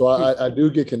 So I do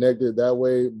get connected that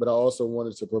way, but I also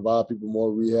wanted to provide people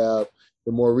more rehab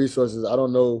and more resources. I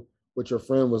don't know what your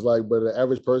friend was like, but the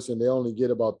average person, they only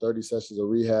get about 30 sessions of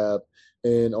rehab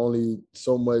and only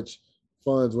so much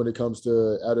funds when it comes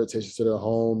to adaptation to their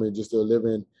home and just their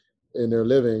living.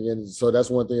 And so that's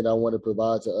one thing that I want to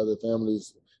provide to other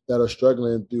families that are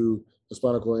struggling through the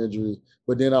spinal cord injury.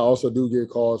 But then I also do get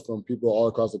calls from people all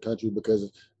across the country,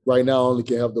 because right now I only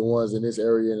can help the ones in this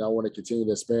area, and I want to continue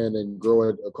to expand and grow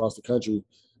it across the country.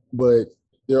 But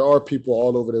there are people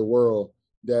all over the world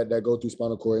that go through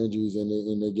spinal cord injuries,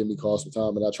 and they give me calls for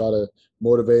time, and I try to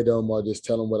motivate them or just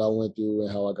tell them what I went through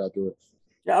and how I got through it.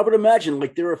 Yeah, I would imagine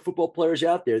like there are football players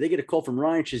out there. They get a call from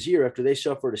Ryan Shazier after they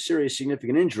suffered a serious,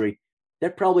 significant injury.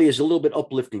 That probably is a little bit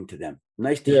uplifting to them.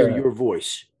 Nice to hear your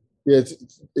voice. Yeah,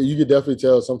 you can definitely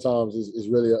tell sometimes it's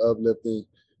really uplifting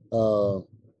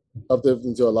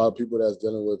to a lot of people that's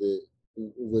dealing with it,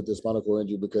 with the spinal cord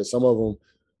injury, because some of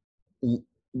them,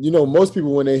 most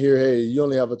people, when they hear, hey, you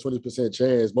only have a 20%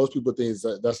 chance, most people think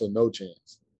that's a no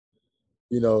chance,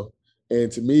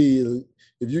 and to me,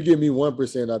 if you give me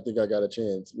 1%, I think I got a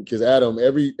chance, because Adam,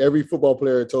 every football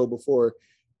player told before,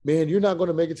 man, you're not going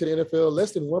to make it to the NFL.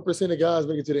 Less than 1% of guys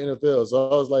make it to the NFL.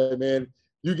 So I was like, man,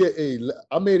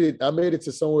 I made it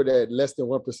to somewhere that less than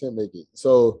 1% make it.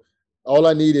 So all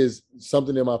I need is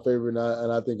something in my favor, and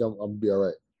I think I'm gonna be all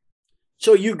right.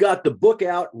 So you got the book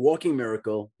out, Walking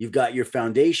Miracle. You've got your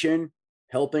foundation,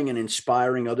 helping and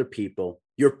inspiring other people.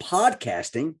 You're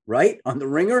podcasting, right, on The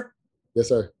Ringer? Yes,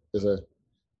 sir. Yes, sir.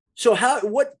 So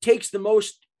what takes the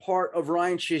most part of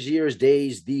Ryan Shazier's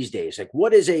days these days? Like,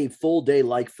 what is a full day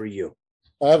like for you?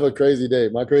 I have a crazy day.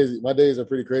 My days are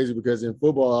pretty crazy, because in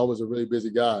football, I was a really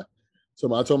busy guy.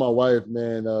 So I told my wife,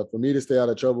 man, for me to stay out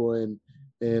of trouble and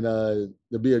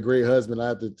to be a great husband, I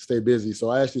have to stay busy. So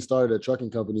I actually started a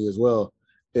trucking company as well.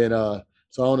 And so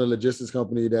I own a logistics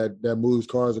company that moves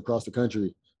cars across the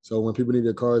country. So when people need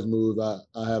their cars moved, I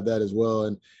have that as well.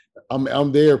 And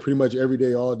I'm there pretty much every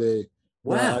day, all day.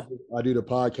 Wow. I do the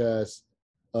podcast.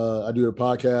 I do the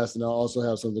podcast, and I also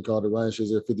have something called the Ryan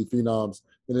Shazier 50 Phenoms.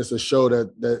 And it's a show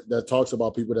that talks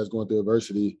about people that's going through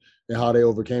adversity and how they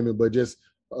overcame it, but just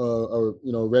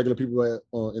regular people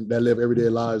that live everyday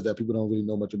lives that people don't really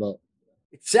know much about.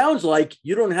 It sounds like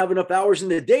you don't have enough hours in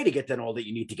the day to get done all that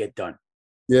you need to get done.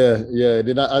 Yeah.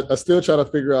 Then I still try to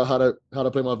figure out how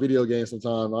to play my video game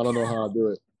sometime. I don't know how I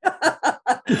do it.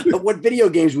 What video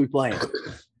games are we playing?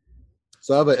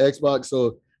 So I have an Xbox.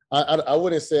 So I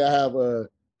wouldn't say I have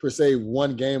per se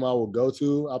one game I will go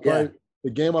to. The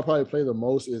game I probably play the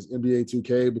most is NBA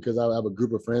 2K because I have a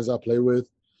group of friends I play with.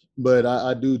 But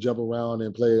I do jump around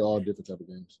and play all different type of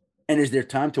games. And is there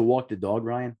time to walk the dog,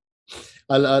 Ryan?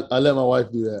 I let my wife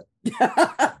do that.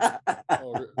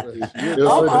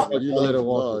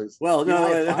 Well,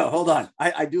 no, hold on.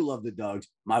 I do love the dogs.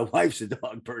 My wife's a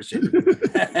dog person.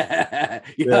 How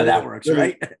that works, really,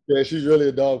 right? Yeah, she's really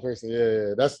a dog person.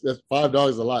 Yeah. That's 5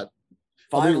 dogs a lot.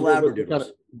 5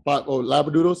 Labradoodles.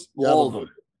 Labradoodles? Yeah, all of them.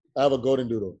 I have a golden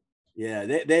doodle. Yeah,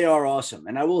 they are awesome.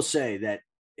 And I will say that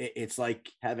it's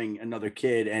like having another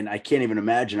kid, and I can't even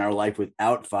imagine our life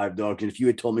without 5 dogs. And if you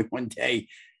had told me one day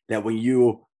that when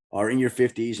you are in your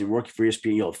 50s and working for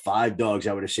ESPN, you'll have 5 dogs,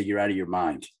 I would have said you're out of your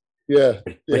mind. Yeah.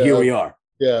 But here we are.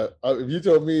 Yeah. If you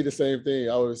told me the same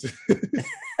thing, I would say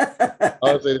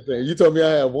the same. You told me I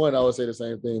had 1, I would say the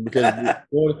same thing, because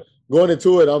going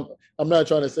into it, I'm not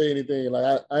trying to say anything.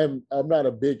 Like I'm not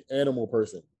a big animal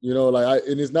person,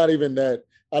 and it's not even that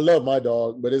I love my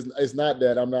dog, but it's not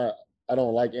that I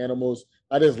don't like animals.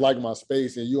 I just like my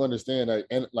space, and you understand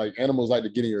that like animals like to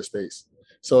get in your space.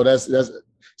 So that's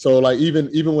so like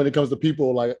even when it comes to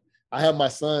people, like I have my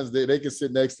sons, they can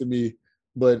sit next to me,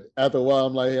 but after a while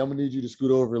I'm like, hey, I'm gonna need you to scoot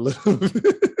over a little bit.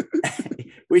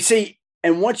 We see,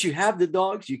 and once you have the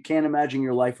dogs, you can't imagine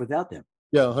your life without them.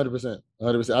 Yeah, 100%.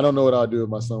 I don't know what I'll do with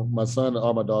my son. My son,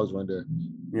 all my dogs weren't there.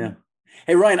 Yeah.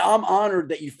 Hey, Ryan, I'm honored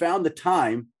that you found the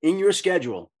time in your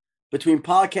schedule between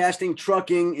podcasting,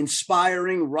 trucking,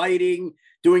 inspiring, writing,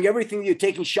 doing everything. You're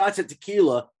taking shots at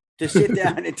tequila to sit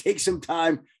down and take some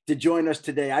time to join us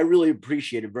today. I really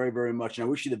appreciate it very, very much. And I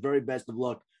wish you the very best of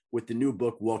luck with the new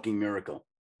book, Walking Miracle.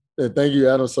 Thank you,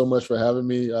 Adam, so much for having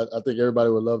me. I think everybody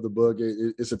would love the book.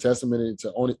 It's a testament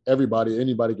to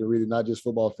anybody can read it, not just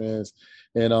football fans.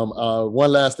 And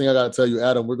one last thing I got to tell you,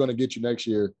 Adam, we're going to get you next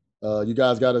year. You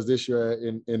guys got us this year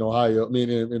in Ohio,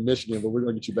 in Michigan, but we're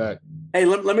going to get you back. Hey,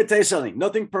 let me tell you something.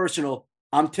 Nothing personal.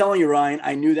 I'm telling you, Ryan,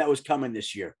 I knew that was coming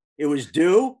this year. It was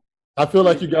due. I feel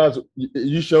like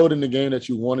you showed in the game that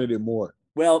you wanted it more.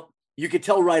 Well, you could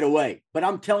tell right away. But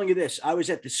I'm telling you this. I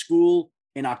was at the school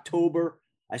in October.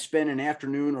 I spent an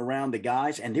afternoon around the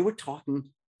guys, and they were talking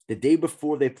the day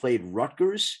before they played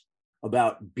Rutgers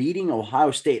about beating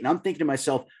Ohio State. And I'm thinking to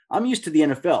myself, I'm used to the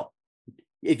NFL.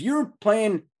 If you're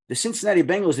playing the Cincinnati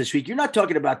Bengals this week, you're not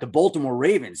talking about the Baltimore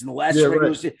Ravens in the last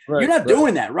regular season. You're not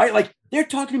doing that, right? Like they're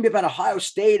talking to me about Ohio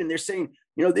State, and they're saying,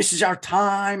 this is our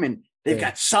time, and they've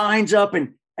got signs up,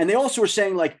 and they also are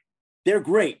saying like they're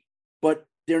great, but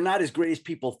they're not as great as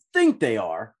people think they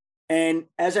are. And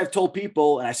as I've told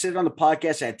people, and I said it on the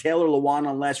podcast, I had Taylor Lewan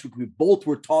on last week. We both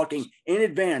were talking in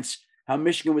advance how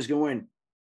Michigan was going to win.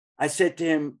 I said to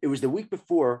him, it was the week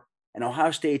before, and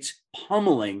Ohio State's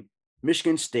pummeling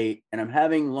Michigan State, and I'm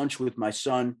having lunch with my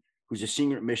son, who's a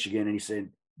senior at Michigan, and he said,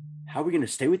 how are we going to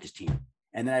stay with this team?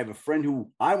 And then I have a friend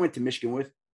who I went to Michigan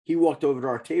with. He walked over to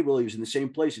our table. He was in the same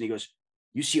place, and he goes,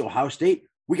 you see Ohio State?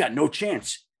 We got no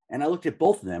chance. And I looked at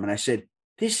both of them, and I said,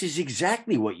 this is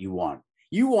exactly what you want.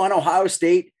 You want Ohio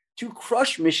State to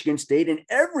crush Michigan State and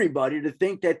everybody to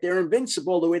think that they're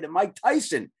invincible the way that Mike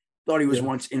Tyson thought he was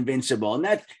once invincible.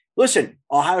 And listen,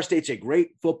 Ohio State's a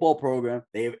great football program.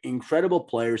 They have incredible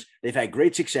players. They've had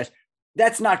great success.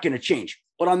 That's not going to change.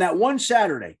 But on that one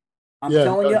Saturday, I'm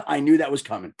telling you, I knew that was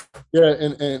coming. Yeah,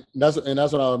 and that's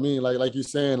what I mean. Like you're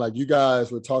saying, like you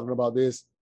guys were talking about this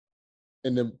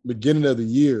in the beginning of the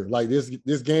year. Like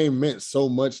this game meant so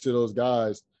much to those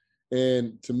guys.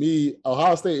 And to me,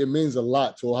 Ohio State, it means a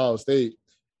lot to Ohio State.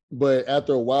 But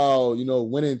after a while,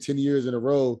 winning 10 years in a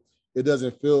row, it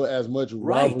doesn't feel as much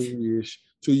rivalry-ish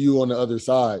to you on the other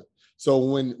side. So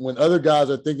when other guys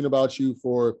are thinking about you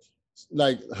for,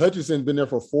 like Hutchinson been there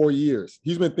for 4 years.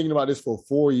 He's been thinking about this for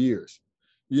 4 years.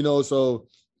 So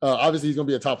obviously he's going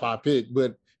to be a top 5 pick,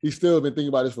 but he's still been thinking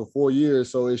about this for 4 years.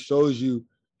 So it shows you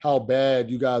how bad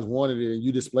you guys wanted it, and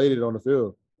you displayed it on the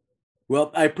field.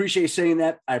 Well, I appreciate you saying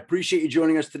that. I appreciate you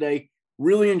joining us today.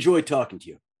 Really enjoyed talking to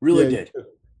you. Really did.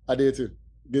 I did too.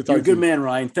 Good You're talking a good to you. man,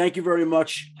 Ryan. Thank you very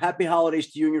much. Happy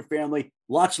holidays to you and your family.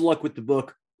 Lots of luck with the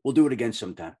book. We'll do it again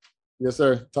sometime. Yes,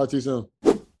 sir. Talk to you soon.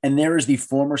 And there is the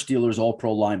former Steelers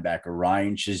All-Pro linebacker,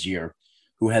 Ryan Shazier,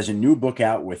 who has a new book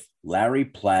out with Larry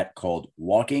Platt called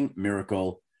Walking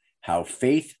Miracle: How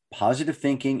Faith, Positive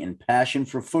Thinking, and Passion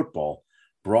for Football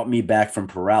Brought Me Back from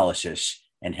Paralysis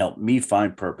and Helped Me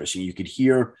Find Purpose. And you could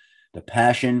hear the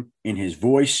passion in his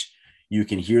voice. You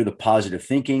can hear the positive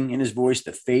thinking in his voice,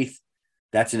 the faith.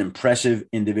 That's an impressive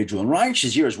individual. And Ryan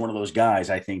Shazier is one of those guys,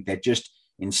 I think, that just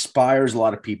inspires a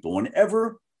lot of people.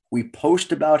 Whenever we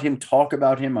post about him, talk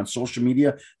about him on social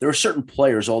media, there are certain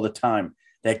players all the time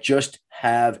that just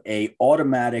have a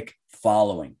automatic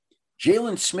following.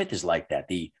 Jalen Smith is like that,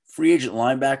 the free agent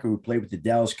linebacker who played with the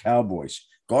Dallas Cowboys.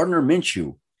 Gardner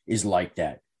Minshew is like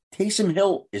that. Taysom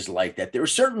Hill is like that. There are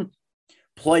certain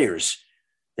players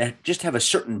that just have a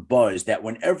certain buzz that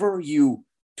whenever you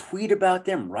tweet about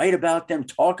them, write about them,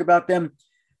 talk about them,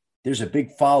 there's a big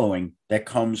following that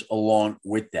comes along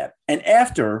with that. And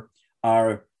after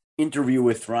our interview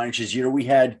with Ryan Shazier, we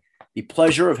had the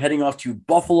pleasure of heading off to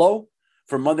Buffalo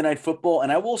for Monday Night Football.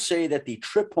 And I will say that the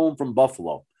trip home from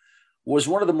Buffalo was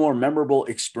one of the more memorable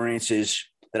experiences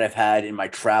that I've had in my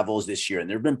travels this year. And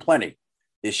there have been plenty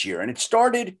this year. And it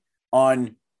started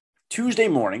on Tuesday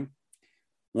morning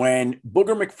when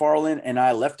Booger McFarland and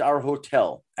I left our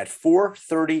hotel at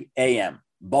 4:30 a.m.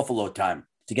 Buffalo time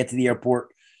to get to the airport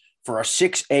for our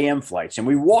 6 a.m. flights. And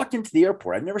we walked into the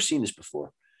airport. I've never seen this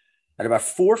before. At about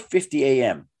 4:50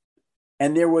 a.m.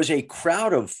 And there was a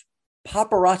crowd of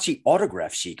paparazzi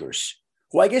autograph seekers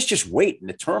who I guess just wait in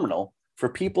the terminal for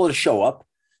people to show up.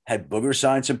 Had Booger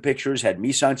sign some pictures, had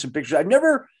me sign some pictures. I've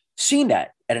never seen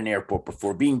that at an airport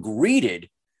before, being greeted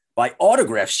by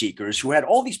autograph seekers who had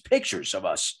all these pictures of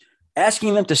us,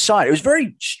 asking them to sign. It was a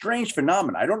very strange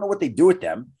phenomenon. I don't know what they do with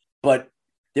them, but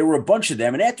there were a bunch of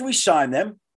them. And after we signed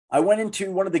them, I went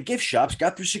into one of the gift shops,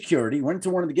 got through security, went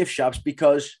into one of the gift shops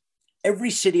because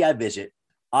every city I visit,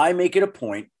 I make it a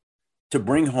point to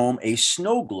bring home a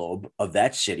snow globe of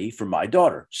that city for my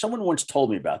daughter. Someone once told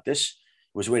me about this.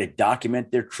 It was a way to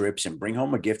document their trips and bring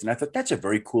home a gift. And I thought, that's a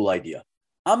very cool idea.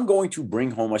 I'm going to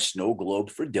bring home a snow globe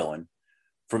for Dylan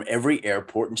from every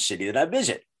airport and city that I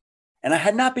visit. And I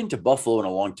had not been to Buffalo in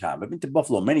a long time. I've been to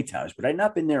Buffalo many times, but I had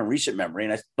not been there in recent memory.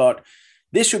 And I thought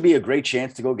this would be a great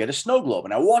chance to go get a snow globe.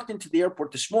 And I walked into the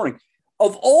airport this morning.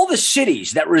 Of all the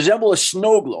cities that resemble a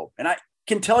snow globe, and I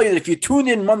can tell you that if you tuned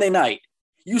in Monday night,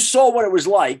 you saw what it was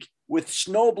like with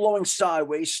snow blowing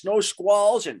sideways, snow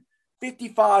squalls, and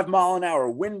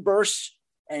 55-mile-an-hour wind bursts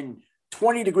and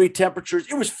 20-degree temperatures.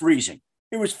 It was freezing.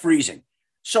 It was freezing.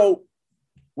 So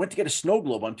went to get a snow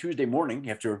globe on Tuesday morning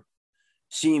after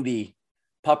seeing the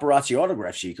paparazzi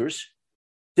autograph seekers.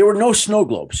 There were no snow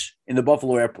globes in the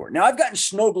Buffalo airport. Now, I've gotten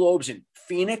snow globes in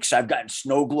Phoenix. I've gotten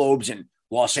snow globes in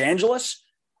Los Angeles.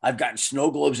 I've gotten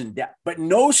snow globes in Dallas, but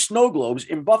no snow globes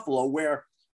in Buffalo, where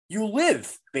you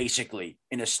live basically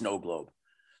in a snow globe.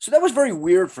 So that was very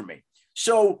weird for me.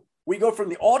 So we go from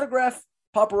the autograph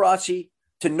paparazzi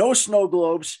to no snow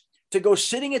globes to go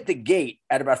sitting at the gate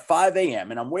at about 5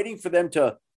 a.m. And I'm waiting for them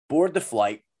to board the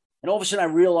flight. And all of a sudden I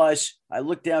realize, I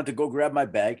look down to go grab my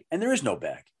bag and there is no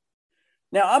bag.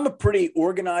 Now, I'm a pretty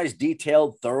organized,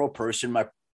 detailed, thorough person. My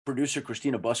producer,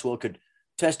 Christina Buswell, could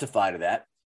testify to that.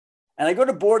 And I go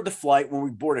to board the flight when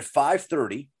we board at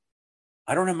 5:30.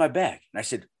 I don't have my bag. And I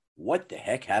said, what the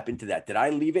heck happened to that? Did I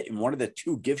leave it in one of the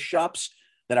two gift shops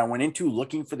that I went into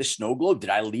looking for the snow globe? Did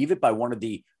I leave it by one of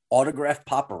the autograph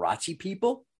paparazzi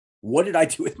people? What did I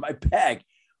do with my bag?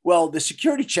 Well, the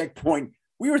security checkpoint,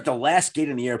 we were at the last gate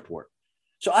in the airport.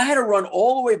 So I had to run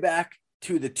all the way back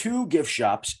to the two gift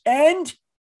shops and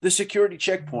the security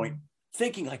checkpoint,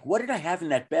 thinking like, what did I have in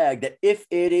that bag that if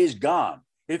it is gone,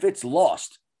 if it's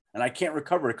lost, and I can't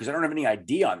recover it because I don't have any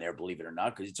ID on there, believe it or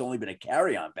not, because it's only been a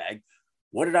carry-on bag.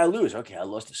 What did I lose? Okay, I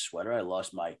lost a sweater. I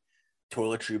lost my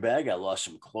toiletry bag. I lost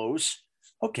some clothes.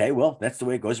 Okay, well, that's the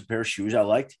way it goes. A pair of shoes I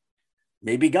liked,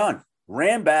 maybe gone.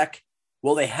 Ran back.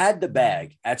 Well, they had the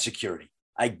bag at security.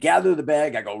 I gather the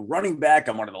bag. I go running back.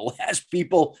 I'm one of the last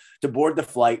people to board the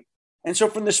flight. And so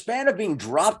from the span of being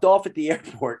dropped off at the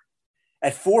airport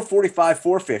at 4:45,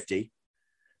 4:50,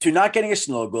 to not getting a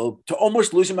snow globe, to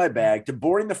almost losing my bag, to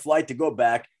boarding the flight to go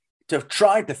back, to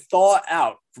trying to thaw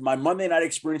out from my Monday night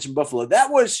experience in Buffalo, that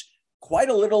was quite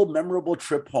a little memorable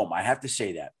trip home. I have to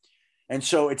say that. And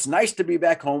so it's nice to be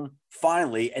back home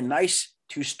finally, and nice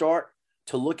to start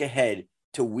to look ahead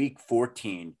to week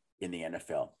 14 in the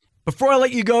NFL. Before I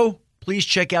let you go, please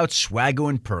check out Swaggo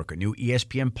and Perk, a new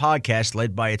ESPN podcast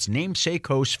led by its namesake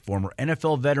host, former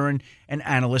NFL veteran and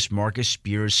analyst Marcus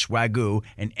Spears Swagoo,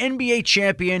 and NBA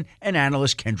champion and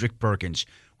analyst Kendrick Perkins.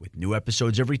 With new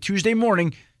episodes every Tuesday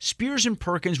morning, Spears and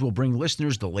Perkins will bring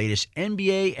listeners the latest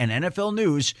NBA and NFL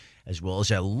news, as well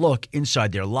as a look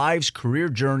inside their lives, career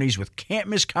journeys with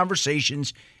can't-miss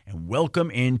conversations, and welcome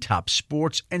in top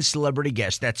sports and celebrity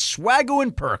guests. That's Swaggo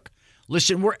and Perk.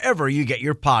 Listen wherever you get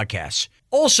your podcasts.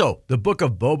 Also, the Book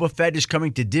of Boba Fett is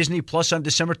coming to Disney Plus on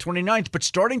December 29th, but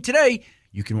starting today,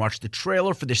 you can watch the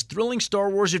trailer for this thrilling Star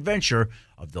Wars adventure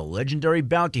of the legendary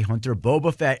bounty hunter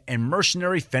Boba Fett and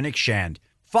mercenary Fennec Shand.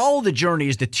 Follow the journey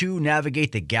as the two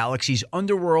navigate the galaxy's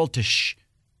underworld to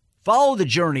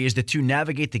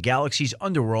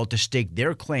stake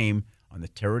their claim on the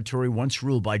territory once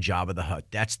ruled by Jabba the Hutt.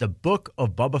 That's the Book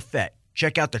of Boba Fett.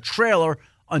 Check out the trailer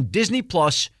on Disney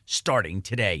Plus starting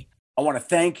today. I want to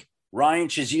thank Ryan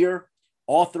Shazier,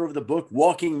 author of the book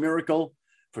Walking Miracle,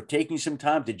 for taking some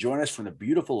time to join us from the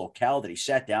beautiful locale that he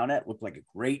sat down at. Looked like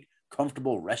a great,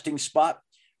 comfortable resting spot.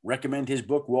 Recommend his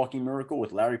book, Walking Miracle,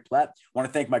 with Larry Platt. I want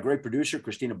to thank my great producer,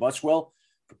 Christina Butzwell,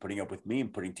 for putting up with me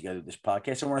and putting together this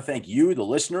podcast. I want to thank you, the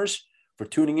listeners, for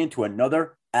tuning in to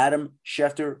another Adam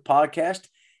Schefter podcast.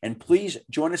 And please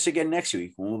join us again next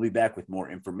week when we'll be back with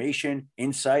more information,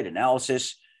 insight,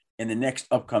 analysis in the next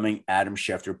upcoming Adam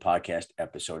Schefter podcast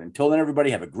episode. Until then,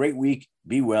 everybody, have a great week.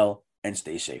 Be well and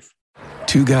stay safe.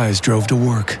 Two guys drove to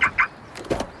work.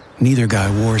 Neither guy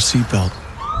wore a seatbelt.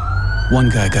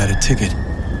 One guy got a ticket.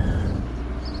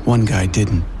 One guy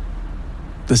didn't.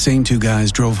 The same two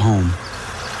guys drove home.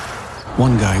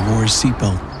 One guy wore his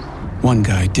seatbelt. One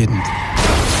guy didn't.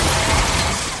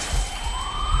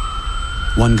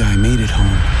 One guy made it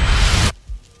home.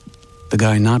 The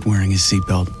guy not wearing his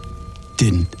seatbelt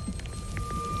didn't.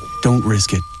 Don't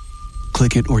risk it.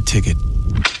 Click it or ticket.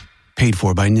 Paid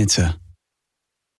for by NHTSA.